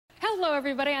Hello,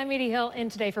 everybody. I'm Edie Hill in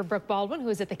today for Brooke Baldwin, who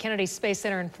is at the Kennedy Space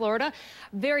Center in Florida.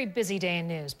 Very busy day in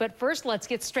news. But first, let's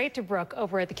get straight to Brooke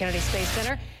over at the Kennedy Space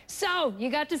Center. So, you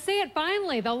got to see it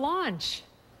finally, the launch.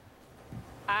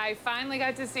 I finally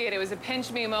got to see it. It was a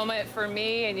pinch-me moment for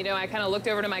me, and I kind of looked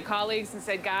over to my colleagues and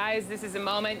said, guys, this is a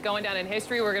moment going down in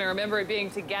history. We're going to remember it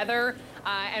being together.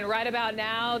 And right about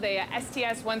now, the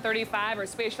STS-135, or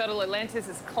Space Shuttle Atlantis,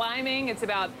 is climbing. It's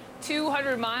about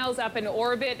 200 miles up in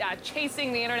orbit,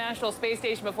 chasing the International Space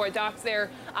Station before it docks there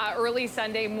early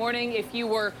Sunday morning. If you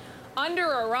were under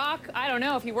a rock, I don't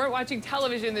know, if you weren't watching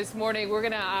television this morning, we're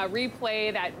going to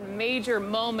replay that major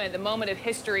moment, the moment of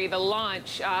history. The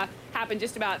launch happened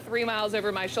just about 3 miles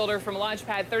over my shoulder from Launch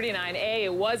Pad 39A.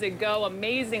 It was a go,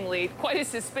 amazingly. Quite a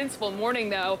suspenseful morning,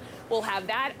 though. We'll have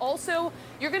that. Also,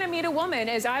 you're going to meet a woman.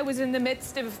 As I was in the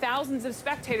midst of thousands of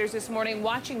spectators this morning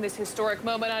watching this historic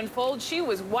moment unfold, she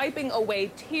was wiping away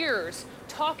tears,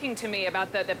 talking to me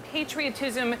about the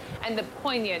patriotism and the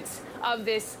poignance of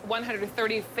this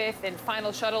 135th and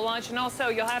final shuttle launch. And also,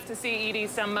 you'll have to see, Edie,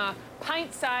 some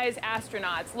pint-sized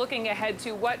astronauts looking ahead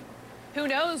to who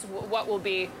knows what will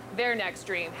be their next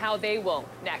dream, how they will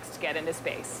next get into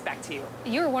space. Back to you.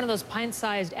 You were one of those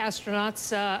pint-sized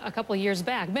astronauts a couple of years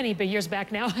back, many years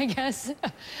back now, I guess.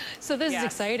 So this is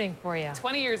exciting for you.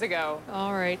 20 years ago.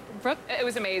 All right. Brooke? It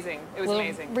was amazing. It was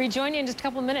amazing. We'll rejoin you in just a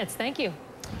couple of minutes. Thank you.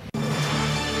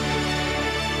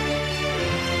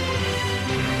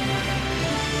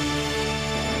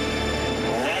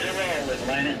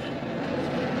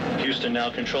 Houston now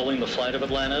controlling the flight of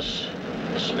Atlantis.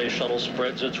 The space shuttle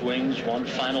spreads its wings one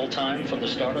final time for the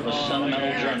start of a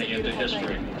sentimental journey into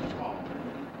history.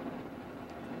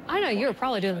 I know you were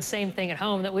probably doing the same thing at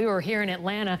home that we were here in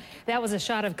Atlanta. That was a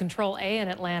shot of Control A in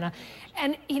Atlanta.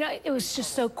 And, it was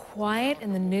just so quiet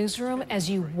in the newsroom as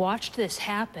you watched this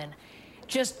happen.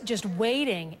 Just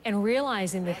waiting and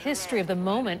realizing the history of the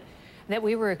moment that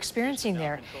we were experiencing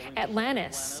there.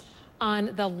 Atlantis,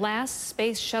 on the last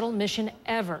space shuttle mission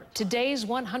ever. Today's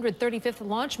 135th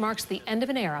launch marks the end of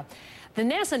an era. The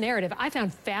NASA narrative I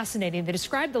found fascinating. They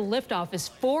described the liftoff as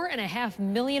 4.5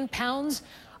 million pounds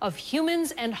of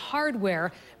humans and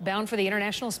hardware bound for the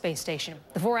International Space Station.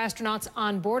 The 4 astronauts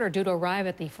on board are due to arrive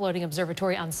at the floating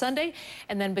observatory on Sunday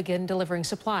and then begin delivering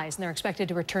supplies. And they're expected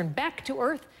to return back to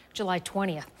Earth July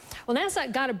 20th. Well,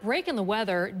 NASA got a break in the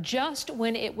weather just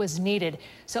when it was needed.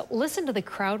 So listen to the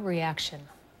crowd reaction.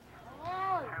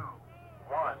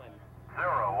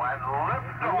 0 and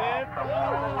liftoff.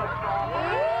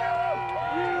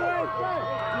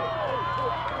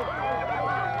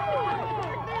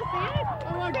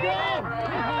 Oh my God!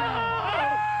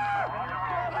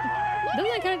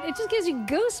 Doesn't that it just gives you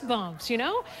goosebumps,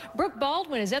 Brooke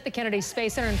Baldwin is at the Kennedy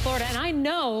Space Center in Florida, and I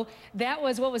know that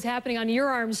was what was happening on your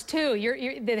arms too.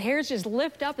 The hairs just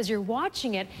lift up as you're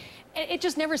watching it. It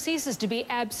just never ceases to be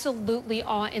absolutely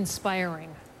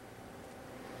awe-inspiring.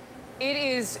 It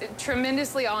is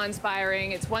tremendously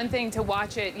awe-inspiring. It's one thing to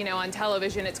watch it, on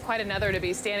television. It's quite another to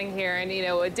be standing here and,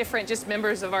 different just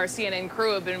members of our CNN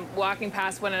crew have been walking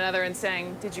past one another and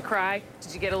saying, did you cry?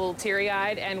 Did you get a little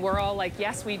teary-eyed? And we're all like,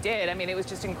 yes, we did. I mean, it was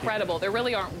just incredible. There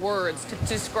really aren't words to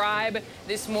describe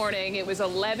this morning. It was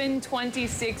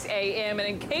 11:26 a.m. And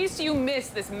in case you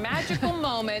missed this magical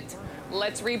moment,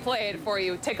 let's replay it for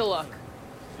you. Take a look.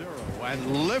 0 and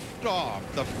liftoff,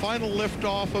 the final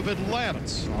liftoff of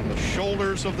Atlantis on the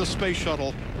shoulders of the space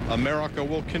shuttle. America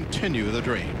will continue the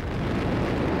dream.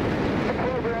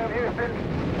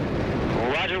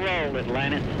 Roger, roll,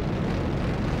 Atlantis.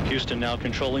 Houston now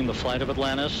controlling the flight of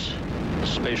Atlantis. The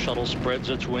space shuttle spreads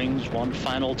its wings one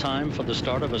final time for the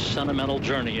start of a sentimental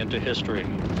journey into history.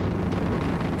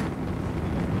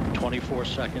 24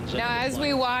 seconds. Now, as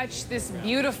we watch this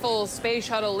beautiful space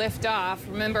shuttle lift off,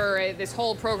 remember this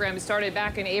whole program started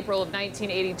back in April of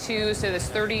 1982, so this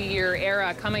 30-year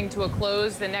era coming to a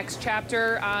close. The next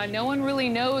chapter, no one really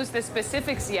knows the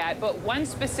specifics yet, but one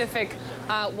specific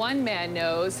one man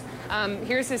knows.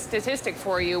 Here's a statistic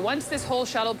for you. Once this whole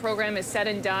shuttle program is said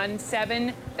and done,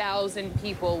 7,000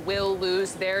 people will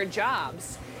lose their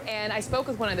jobs. And I spoke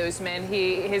with one of those men.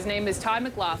 His name is Todd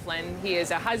McLaughlin. He is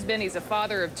a husband. He's a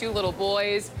father of 2 little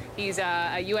boys. He's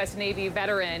a U.S. Navy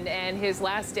veteran, and his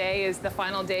last day is the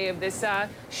final day of this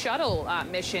shuttle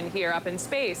mission here up in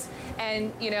space.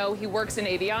 And, he works in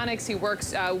avionics. He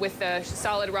works with the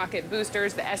solid rocket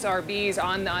boosters, the SRBs,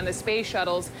 on the space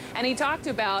shuttles. And he talked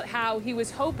about how he was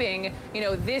hoping,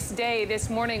 this day, this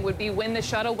morning, would be when the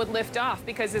shuttle would lift off,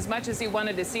 because as much as he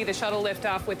wanted to see the shuttle lift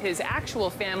off with his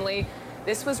actual family,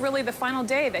 this was really the final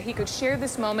day that he could share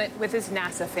this moment with his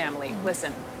NASA family.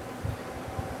 Listen.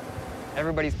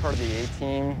 Everybody's part of the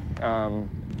A-team.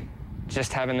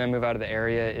 just having them move out of the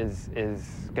area is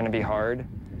going to be hard.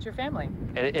 It's your family.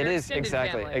 It is,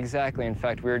 exactly, family. Exactly. In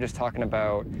fact, we were just talking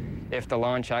about if the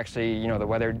launch actually, you know, the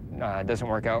weather doesn't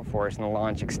work out for us and the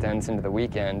launch extends into the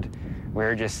weekend, we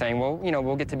were just saying, well, you know,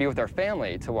 we'll get to be with our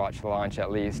family to watch the launch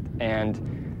at least.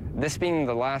 And this being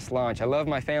the last launch, I love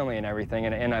my family and everything,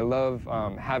 and I love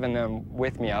having them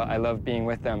with me. I love being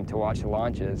with them to watch the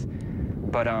launches.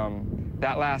 But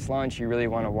that last launch you really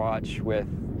want to watch with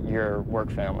your work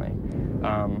family.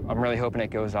 I'm really hoping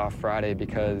it goes off Friday,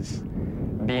 because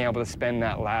being able to spend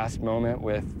that last moment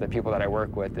with the people that I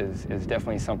work with is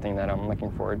definitely something that I'm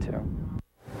looking forward to.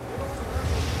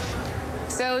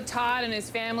 So Todd and his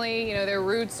family, you know, their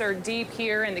roots are deep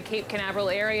here in the Cape Canaveral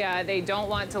area. They don't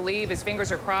want to leave. His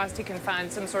fingers are crossed he can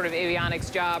find some sort of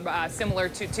avionics job similar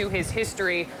to his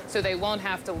history, so they won't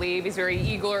have to leave. He's very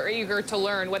eager to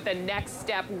learn what the next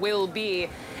step will be.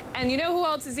 And you know who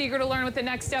else is eager to learn what the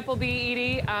next step will be,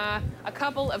 Edie? A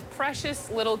couple of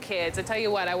precious little kids. I tell you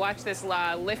what, I watched this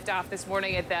liftoff this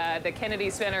morning at the Kennedy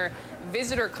Center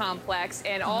Visitor Complex,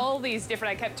 and all these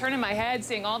different, I kept turning my head,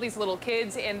 seeing all these little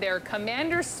kids in their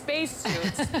commander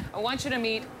spacesuits. I want you to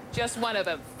meet just one of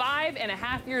them,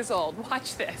 5.5 years old.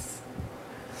 Watch this.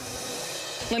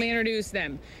 Let me introduce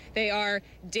them. They are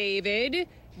David,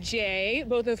 Jay,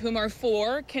 both of whom are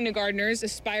 4 kindergartners,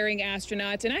 aspiring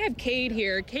astronauts. And I have Cade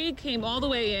here. Cade came all the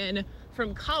way in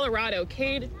from Colorado.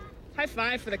 Cade, high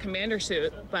five for the commander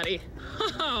suit, buddy.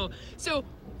 Oh, so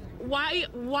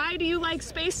why do you like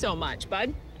space so much,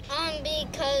 bud?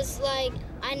 Because, like,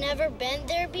 I never been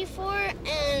there before,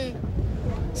 and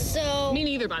so... Me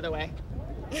neither, by the way.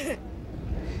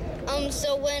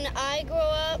 So when I grow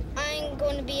up, I'm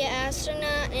going to be an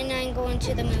astronaut, and I'm going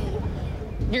to the moon.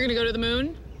 You're gonna go to the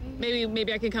moon?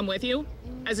 Maybe I could come with you?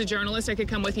 As a journalist, I could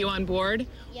come with you on board?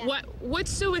 Yeah. What's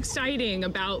so exciting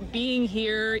about being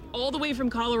here all the way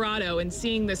from Colorado and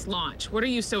seeing this launch? What are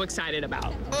you so excited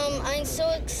about? I'm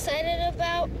so excited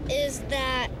about is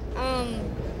that,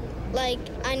 like,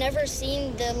 I never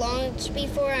seen the launch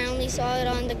before. I only saw it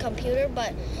on the computer,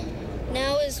 but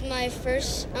now is my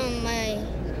first, my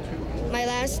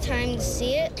last time to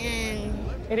see it, and...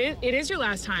 It is your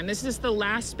last time. This is the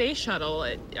last space shuttle.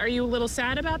 Are you a little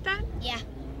sad about that? Yeah.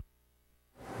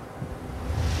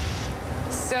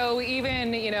 So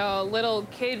even, you know, a little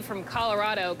kid from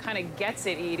Colorado kind of gets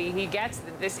it, Edie. He gets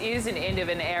that this is an end of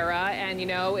an era. And, you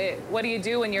know, what do you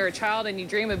do when you're a child and you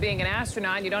dream of being an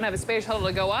astronaut and you don't have a space shuttle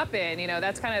to go up in? You know,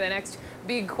 that's kind of the next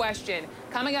big question.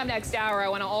 Coming up next hour, I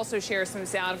want to also share some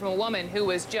sound from a woman who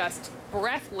was just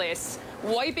breathless,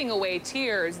 wiping away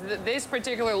tears. This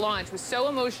particular launch was so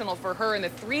emotional for her and the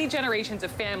 3 generations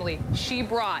of family she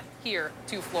brought here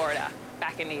to Florida.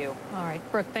 Back into you. All right,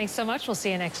 Brooke, thanks so much. We'll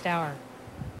see you next hour.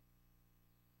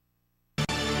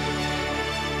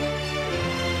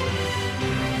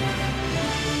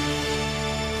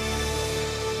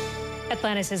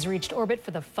 Atlantis has reached orbit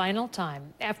for the final time.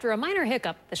 After a minor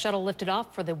hiccup, the shuttle lifted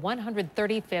off for the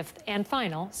 135th and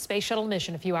final space shuttle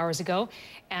mission a few hours ago.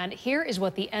 And here is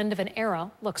what the end of an era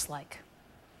looks like.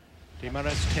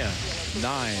 T-minus 10,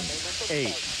 9, 8,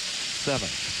 7,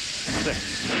 6,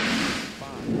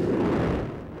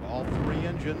 5. All 3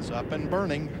 engines up and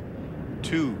burning.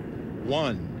 2,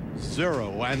 1,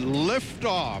 0, and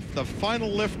liftoff. The final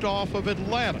liftoff of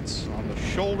Atlantis on the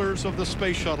shoulders of the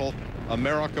space shuttle.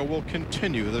 America will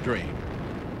continue the dream.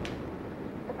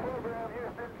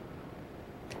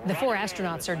 The 4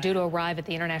 astronauts are due to arrive at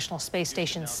the International Space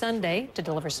Station Sunday to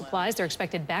deliver supplies. They're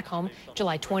expected back home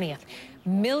July 20th.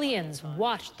 Millions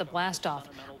watched the blastoff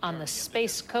on the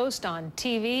Space Coast, on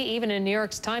TV, even in New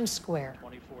York's Times Square.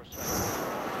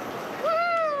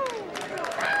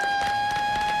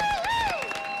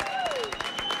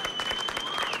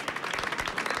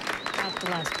 The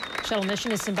last shuttle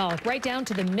mission is symbolic, right down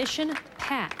to the mission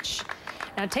patch.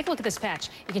 Now take a look at this patch.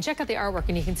 You can check out the artwork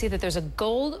and you can see that there's a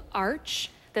gold arch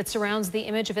that surrounds the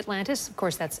image of Atlantis. Of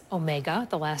course, that's Omega,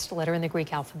 the last letter in the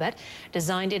Greek alphabet,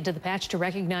 designed into the patch to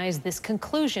recognize this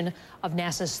conclusion of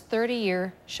NASA's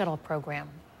 30-year shuttle program.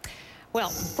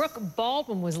 Well, Brooke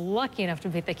Baldwin was lucky enough to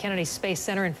be at the Kennedy Space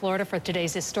Center in Florida for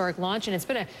today's historic launch, and it's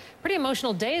been a pretty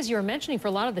emotional day, as you were mentioning, for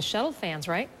a lot of the shuttle fans,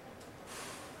 right?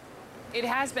 It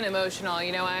has been emotional.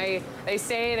 You know, they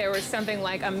say there was something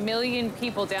like 1 million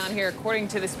people down here, according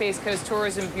to the Space Coast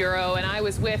Tourism Bureau, and I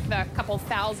was with a couple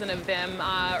thousand of them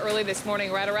early this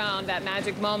morning, right around that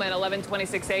magic moment,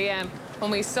 11:26 a.m.,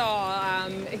 when we saw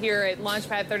here at Launch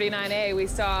Pad 39A, we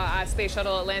saw Space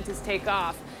Shuttle Atlantis take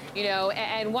off. You know,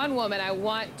 and one woman I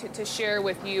want to share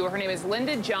with you, her name is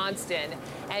Linda Johnston,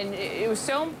 and it was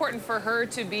so important for her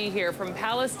to be here from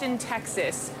Palestine,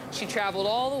 Texas. She traveled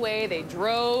all the way, they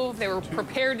drove, they were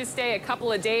prepared to stay a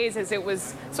couple of days as it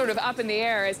was sort of up in the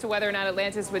air as to whether or not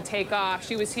Atlantis would take off.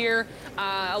 She was here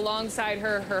alongside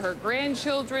her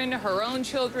grandchildren, her own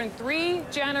children, 3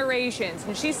 generations.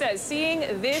 And she says, seeing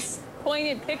this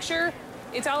poignant picture,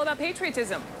 it's all about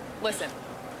patriotism. Listen.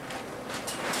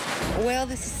 Well,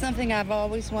 this is something I've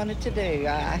always wanted to do.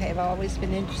 I have always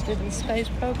been interested in the space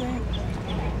program,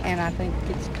 and I think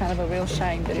it's kind of a real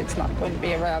shame that it's not going to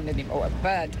be around anymore,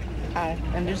 but I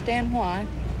understand why.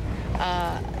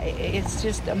 It's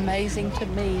just amazing to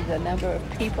me the number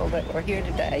of people that were here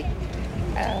today,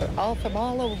 all from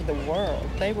all over the world.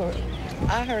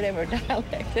 I heard every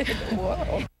dialect in the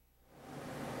world.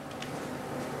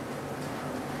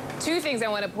 2 things I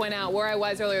want to point out. Where I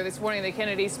was earlier this morning, the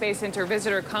Kennedy Space Center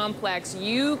Visitor Complex,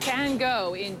 you can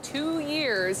go in 2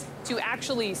 years to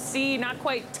actually see, not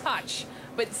quite touch,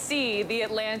 but see the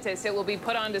Atlantis. It will be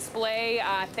put on display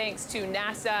thanks to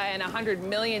NASA and a $100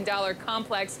 million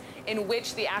complex in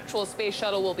which the actual space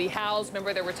shuttle will be housed.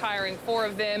 Remember, they're retiring 4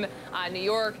 of them, New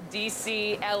York,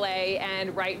 D.C., L.A.,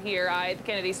 and right here at the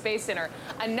Kennedy Space Center.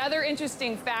 Another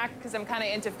interesting fact, because I'm kind of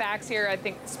into facts here, I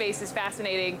think space is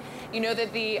fascinating. You know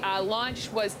that the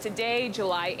launch was today,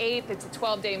 July 8th. It's a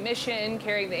 12-day mission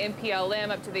carrying the MPLM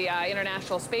up to the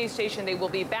International Space Station. They will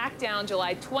be back down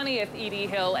July 20th, E.D.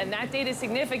 Hill, and that date is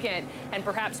significant and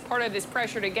perhaps part of this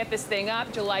pressure to get this thing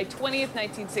up. July 20th,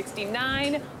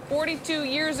 1969, 42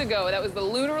 years ago. That was the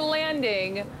lunar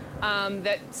landing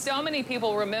that so many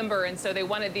people remember, and so they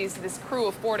wanted this crew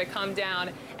of 4 to come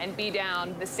down and be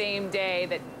down the same day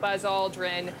that Buzz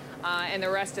Aldrin and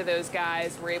the rest of those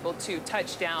guys were able to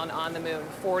touch down on the moon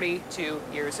 42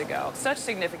 years ago. Such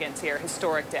significance here,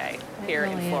 historic day here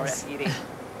in Florida, Edie.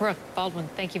 Brooke Baldwin,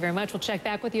 thank you very much. We'll check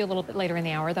back with you a little bit later in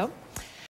the hour, though.